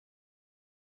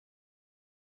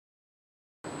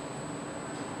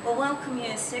Well, welcome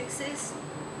Year Sixes,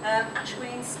 Ash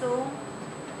Green School.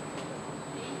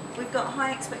 We've got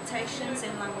high expectations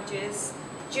in languages,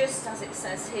 just as it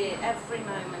says here, every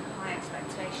moment high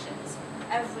expectations.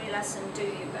 Every lesson, do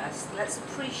your best. Let's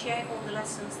appreciate all the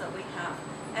lessons that we have,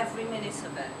 every minute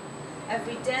of it.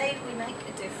 Every day we make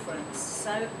a difference,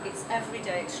 so it's every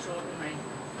day extraordinary.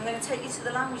 I'm going to take you to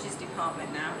the languages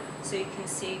department now, so you can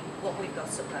see what we've got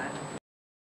up there.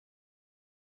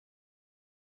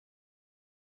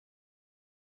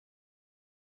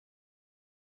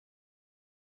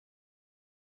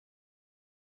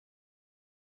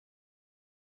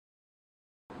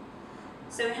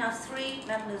 So we have three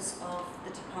members of the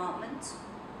department.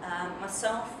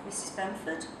 Myself, Mrs.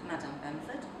 Benford, Madame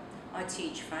Benford. I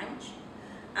teach French.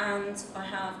 And I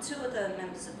have two other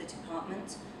members of the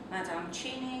department, Madame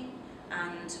Chini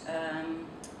and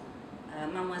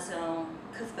Mademoiselle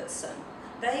Cuthbertson.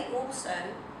 They also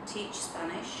teach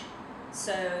Spanish,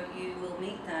 so you will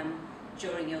meet them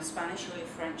during your Spanish or your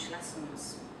French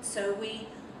lessons. So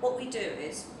what we do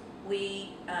is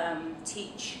we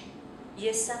teach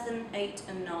Year 7, 8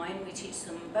 and 9, we teach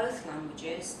them both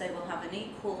languages. They will have an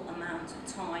equal amount of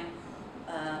time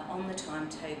on the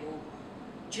timetable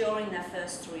during their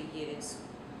first 3 years,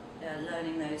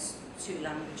 learning those two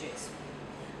languages.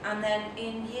 And then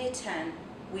in Year 10,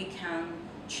 we can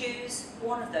choose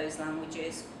one of those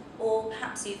languages, or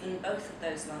perhaps even both of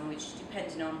those languages,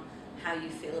 depending on how you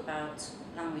feel about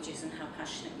languages and how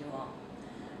passionate you are.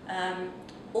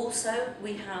 Also,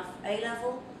 we have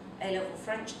A-level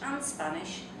French and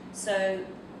Spanish, so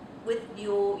with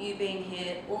you being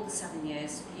here all the 7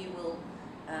 years,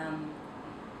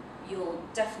 you'll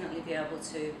definitely be able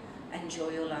to enjoy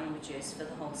your languages for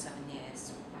the whole 7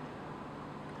 years.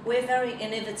 We're very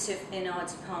innovative in our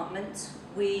department.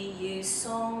 We use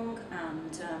song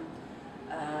and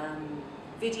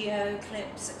video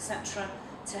clips, etc.,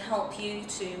 to help you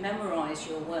to memorise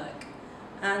your work.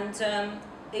 And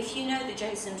if you know the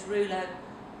Jason Derulo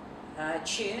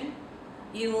tune,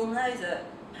 you will know that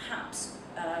perhaps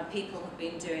people have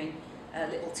been doing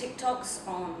little TikToks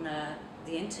on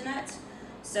the internet.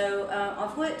 So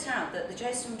I've worked out that the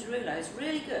Jason Derulo is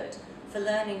really good for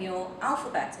learning your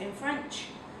alphabet in French.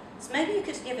 So maybe you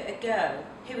could give it a go.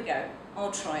 Here we go,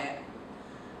 I'll try it.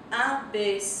 A,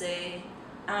 B, C,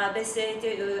 A, B, C, D,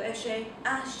 E, F, G, H,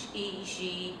 I,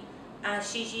 J, H, I,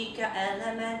 J, K, L,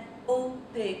 M, N, O,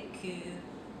 P, Q,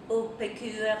 O, P,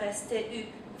 Q, R, S, T, U,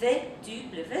 V,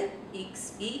 W,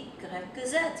 X, Y,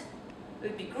 Z. It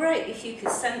would be great if you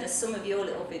could send us some of your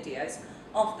little videos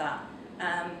of that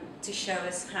to show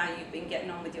us how you've been getting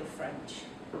on with your French.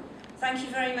 Thank you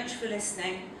very much for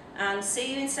listening, and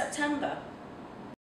see you in September.